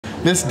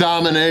This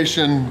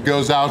domination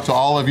goes out to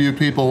all of you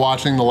people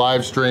watching the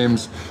live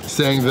streams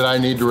saying that I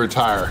need to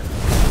retire.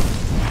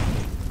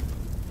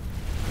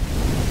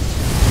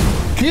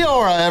 Kia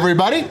ora,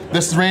 everybody.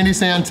 This is Randy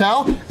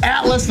Santel,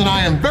 Atlas, and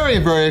I am very,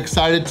 very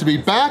excited to be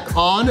back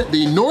on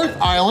the North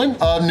Island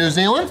of New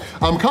Zealand.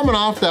 I'm coming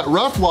off that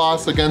rough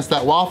loss against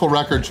that waffle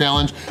record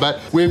challenge, but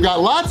we've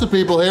got lots of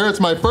people here. It's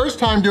my first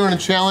time doing a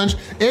challenge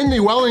in the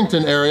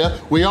Wellington area.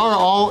 We are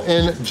all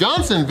in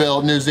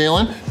Johnsonville, New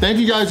Zealand. Thank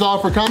you guys all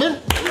for coming.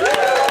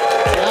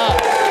 Yeah.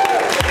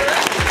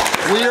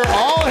 We are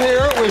all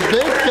here with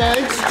big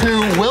thanks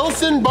to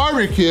Wilson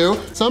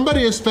BBQ.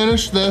 Somebody has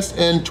finished this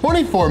in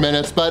 24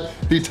 minutes, but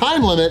the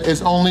time limit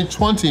is only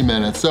 20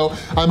 minutes. So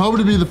I'm hoping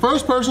to be the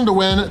first person to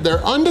win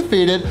their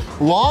undefeated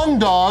long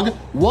dog,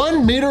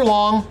 1 meter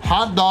long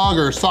hot dog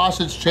or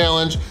sausage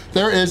challenge.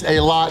 There is a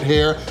lot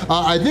here.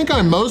 I think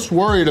I'm most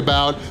worried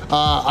about,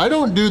 I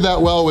don't do that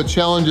well with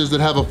challenges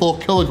that have a full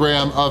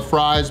kilogram of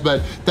fries,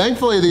 but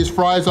thankfully these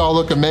fries all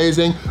look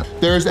amazing.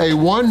 There's a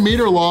 1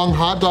 meter long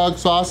hot dog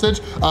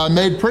sausage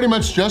made pretty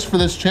much just for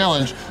this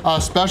challenge.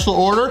 Special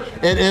order,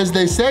 it is,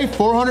 they say,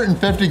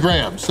 450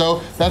 grams.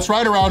 So that's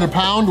right around a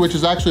pound, which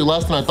is actually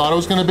less than I thought it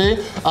was gonna be.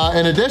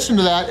 In addition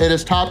to that, it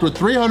is topped with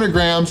 300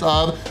 grams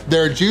of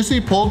their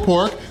juicy pulled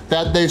pork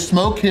that they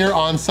smoke here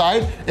on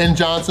site in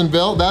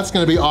Johnsonville. That's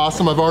gonna be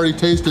awesome. I've already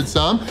tasted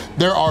some.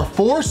 There are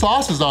 4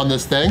 sauces on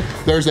this thing.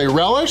 There's a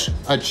relish,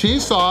 a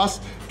cheese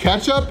sauce,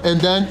 ketchup,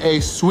 and then a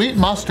sweet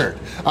mustard.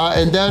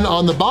 And then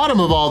on the bottom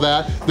of all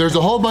that, there's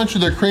a whole bunch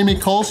of their creamy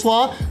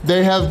coleslaw.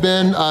 They have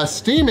been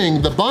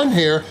steaming the bun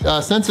here.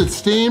 Since it's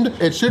steamed,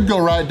 it should go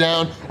right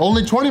down.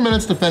 Only 20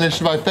 minutes to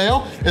finish. If I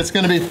fail, it's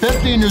gonna be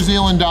 50 New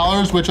Zealand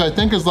dollars, which I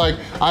think is like,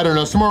 I don't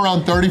know, somewhere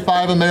around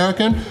 35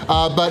 American.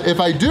 But if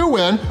I do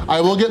win, I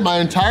will get my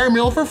entire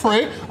meal for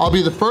free. I'll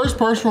be the first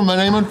person with my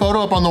name and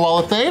photo up on the Wall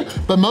of Fame.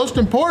 But most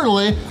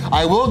importantly,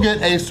 I will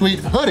get a sweet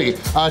hoodie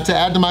to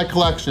add to my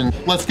collection.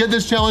 Let's get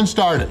this challenge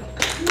started.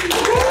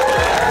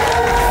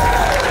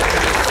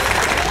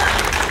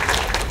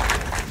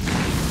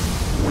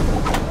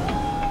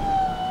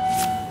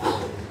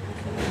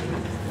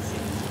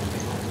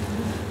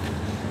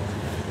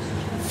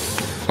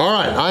 All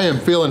right, I am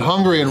feeling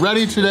hungry and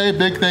ready today.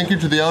 Big thank you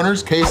to the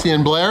owners, Casey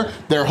and Blair,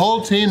 their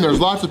whole team. There's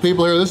lots of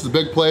people here. This is a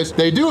big place.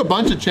 They do a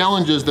bunch of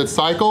challenges that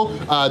cycle.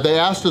 They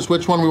asked us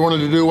which one we wanted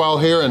to do while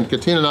here, and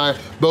Katina and I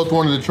both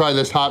wanted to try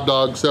this hot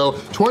dog. So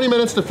 20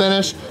 minutes to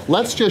finish.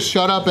 Let's just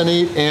shut up and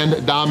eat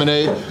and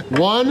dominate.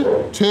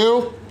 1,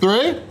 2,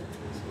 3.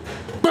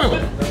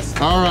 Boom.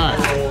 All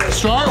right,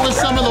 start with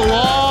some of the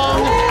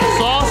long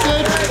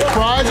sausage,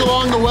 fries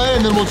along the way,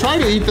 and then we'll try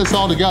to eat this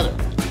all together.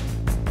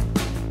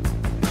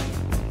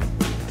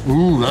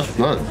 Ooh, that's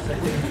good.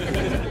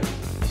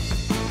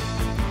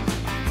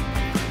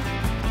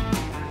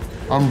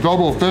 I'm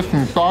double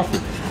fisting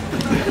sausage.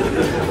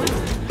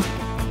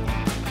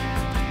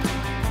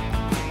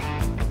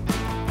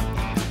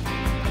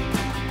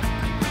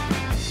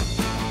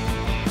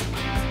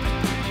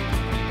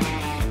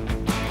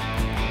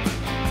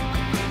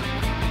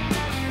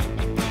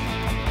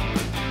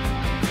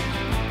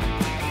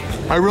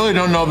 I really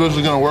don't know if this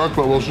is gonna work,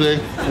 but we'll see.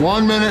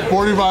 1 minute,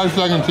 45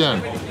 seconds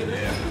in.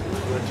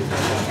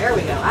 There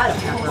we go, I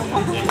don't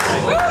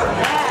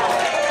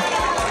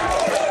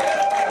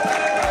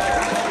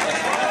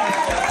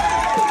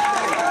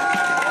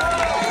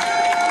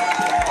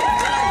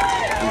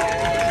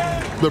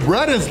know. The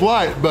bread is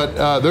light, but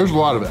there's a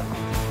lot of it.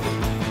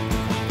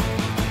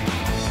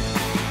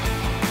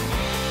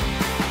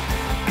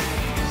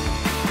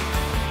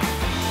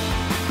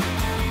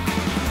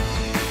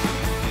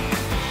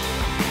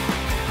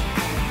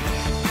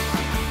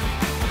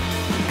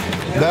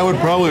 That would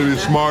probably be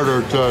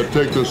smarter to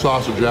take the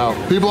sausage out.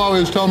 People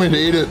always tell me to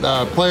eat it,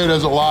 play it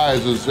as it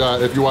lies, as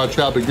if you watch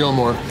Happy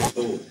Gilmore.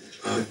 Oh,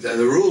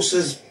 the rule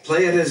says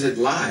play it as it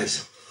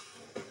lies.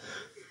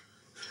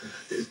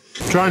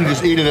 Trying to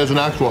just eat it as an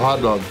actual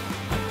hot dog.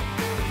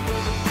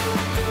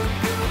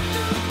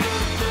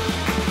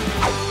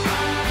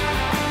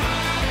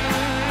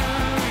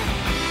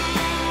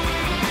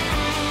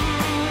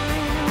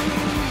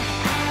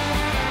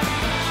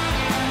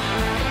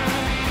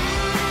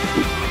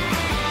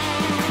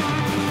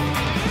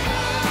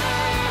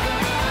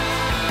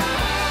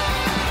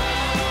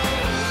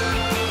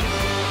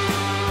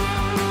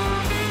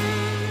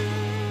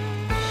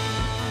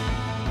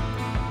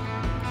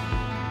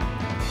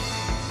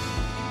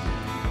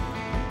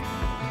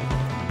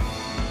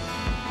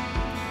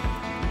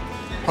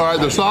 All right,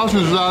 the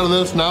sausage is out of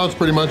this. Now it's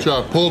pretty much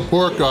a pulled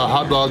pork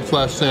hot dog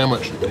slash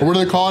sandwich. What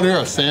do they call it here?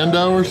 A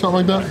sando or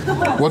something like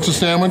that? What's a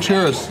sandwich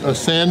here? A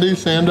sandy,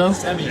 sando?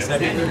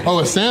 Sammy. Oh,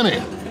 a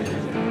Sammy.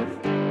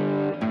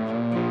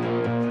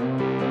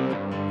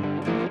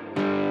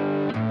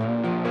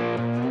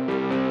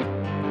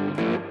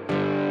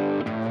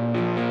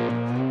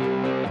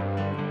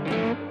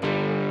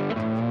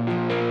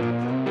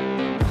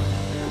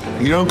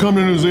 You don't come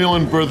to New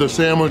Zealand for the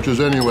sandwiches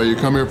anyway, you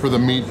come here for the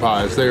meat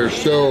pies. They are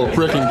so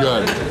freaking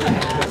good.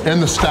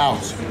 And the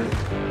stouts.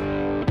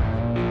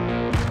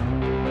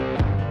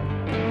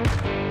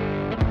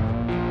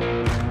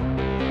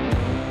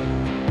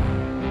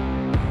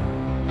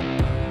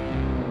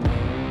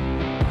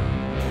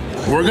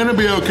 we're gonna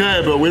be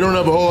okay, but we don't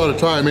have a whole lot of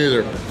time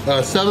either.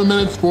 7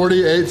 minutes,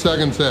 48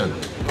 seconds in.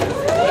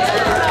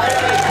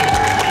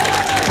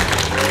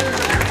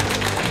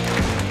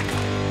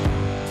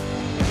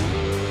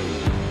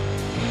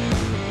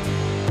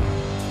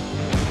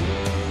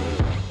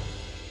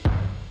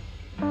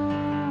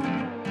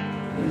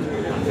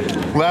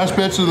 Last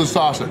bits of the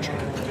sausage.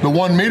 The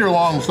 1 meter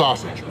long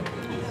sausage.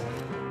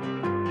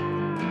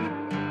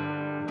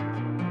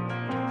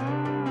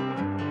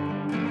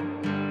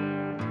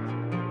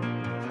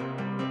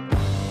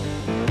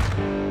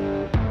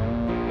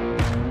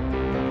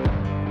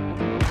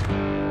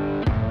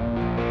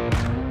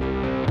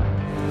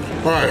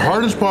 All right,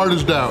 hardest part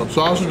is down.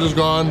 Sausage is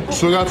gone.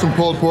 Still got some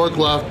pulled pork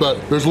left, but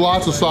there's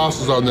lots of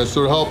sauces on this,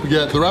 so it'll help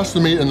get the rest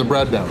of the meat and the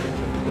bread down.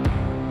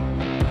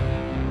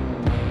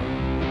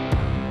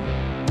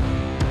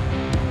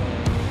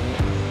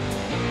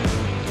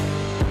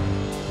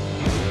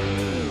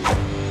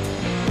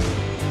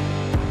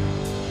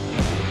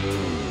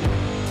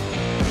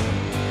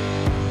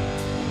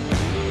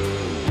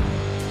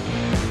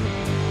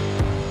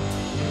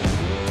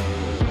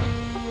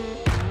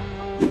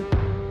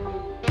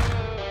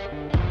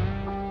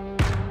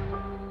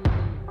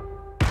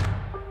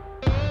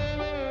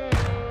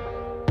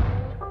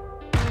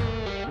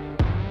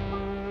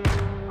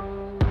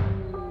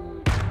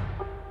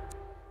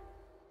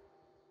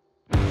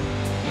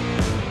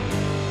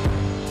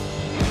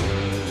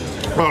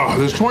 Oh,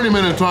 this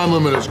 20-minute time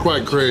limit is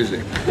quite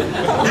crazy.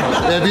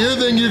 If you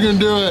think you can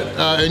do it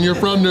and you're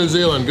from New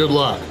Zealand, good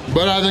luck.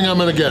 But I think I'm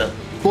gonna get it.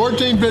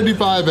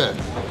 14:55 in.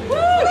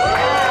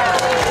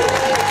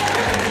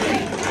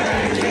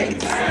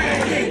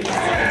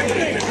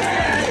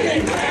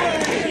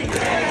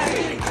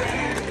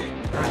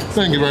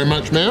 Thank you very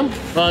much, ma'am.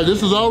 All right,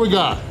 this is all we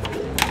got.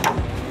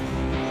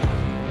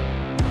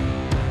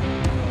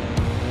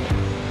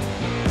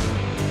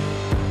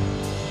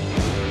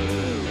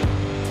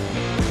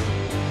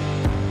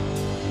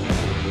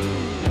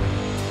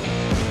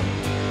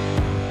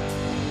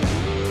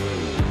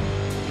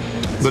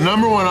 The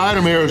 #1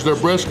 item here is their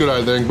brisket,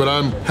 I think, but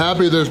I'm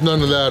happy there's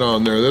none of that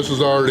on there. This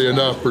is already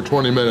enough for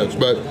 20 minutes,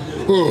 but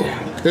ooh,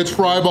 it's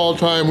fry ball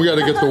time. We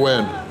gotta get the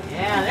win.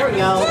 Yeah, there we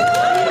go.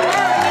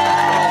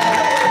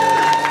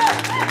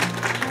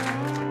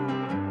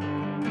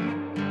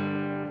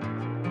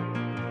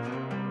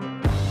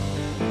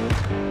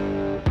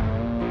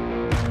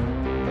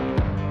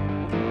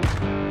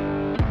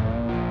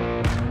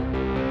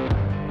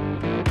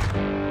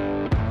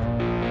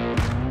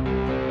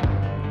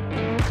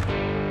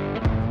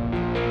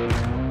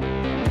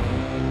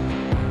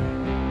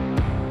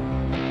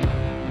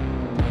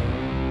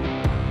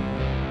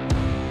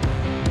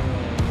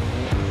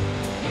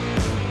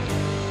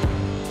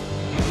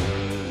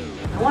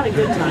 What a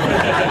good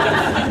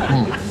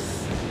time.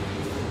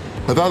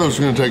 I thought it was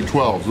gonna take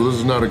 12, so this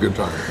is not a good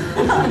time.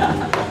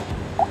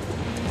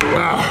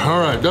 All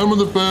right, done with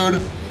the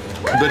food.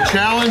 The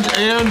challenge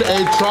and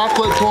a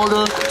chocolate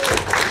porter.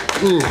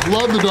 Ooh,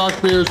 love the dark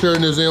beers here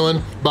in New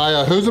Zealand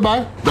by, who's it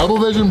by? Double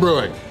Vision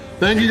Brewing.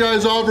 Thank you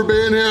guys all for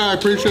being here. I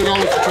appreciate all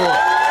the support.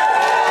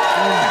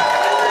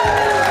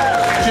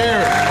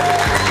 Cheers.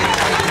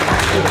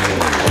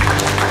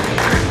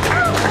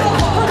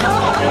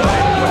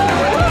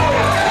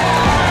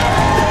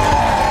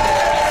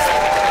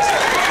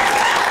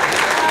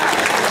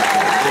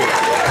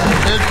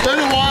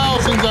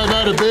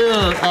 A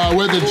beer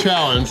with a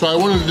challenge, so I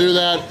wanted to do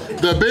that.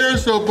 The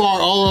beers so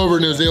far all over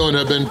New Zealand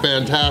have been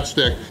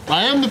fantastic.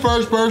 I am the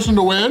first person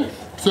to win,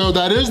 so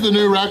that is the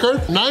new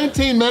record.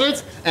 19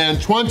 minutes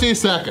and 20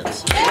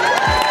 seconds.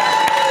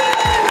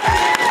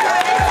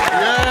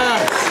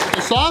 Yes,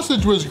 the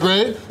sausage was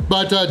great,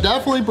 but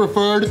definitely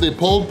preferred the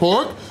pulled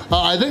pork.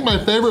 I think my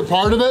favorite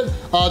part of it,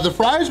 the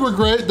fries were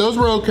great, those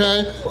were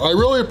okay. I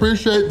really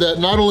appreciate that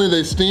not only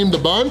they steamed the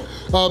bun,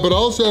 but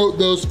also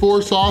those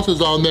 4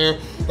 sauces on there.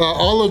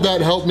 All of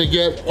that helped me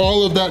get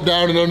all of that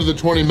down in under the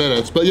 20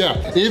 minutes. But yeah,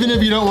 even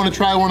if you don't want to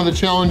try one of the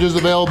challenges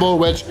available,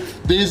 which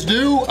these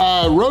do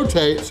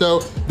rotate,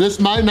 so this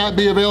might not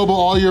be available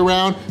all year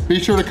round, be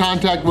sure to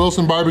contact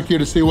Wilson BBQ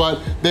to see what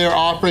they are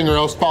offering, or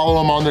else follow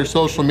them on their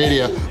social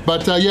media.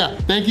 But yeah,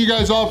 thank you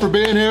guys all for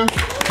being here.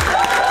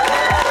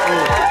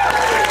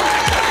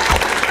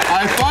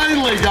 I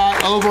finally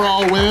got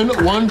overall win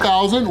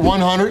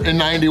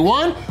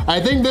 1,191. I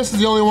think this is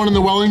the only one in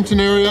the Wellington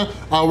area.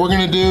 We're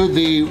gonna do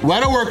the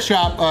Weta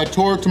Workshop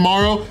tour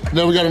tomorrow.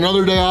 Then we got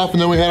another day off,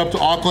 and then we head up to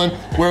Auckland,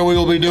 where we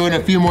will be doing a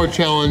few more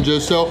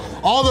challenges. So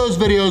all those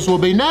videos will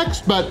be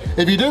next, but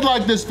if you did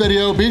like this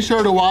video, be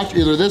sure to watch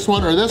either this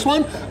one or this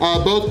one,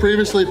 both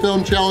previously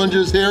filmed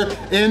challenges here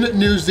in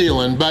New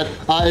Zealand. But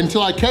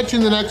until I catch you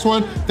in the next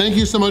one, thank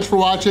you so much for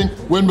watching.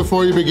 Win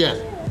before you begin.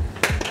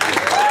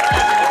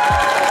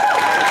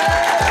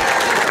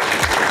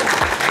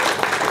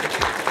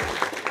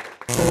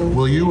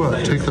 Will you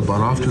take the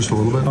bun off just a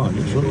little bit? Oh,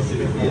 sure. It's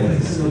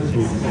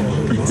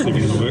not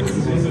gonna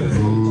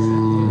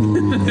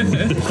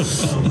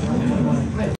work.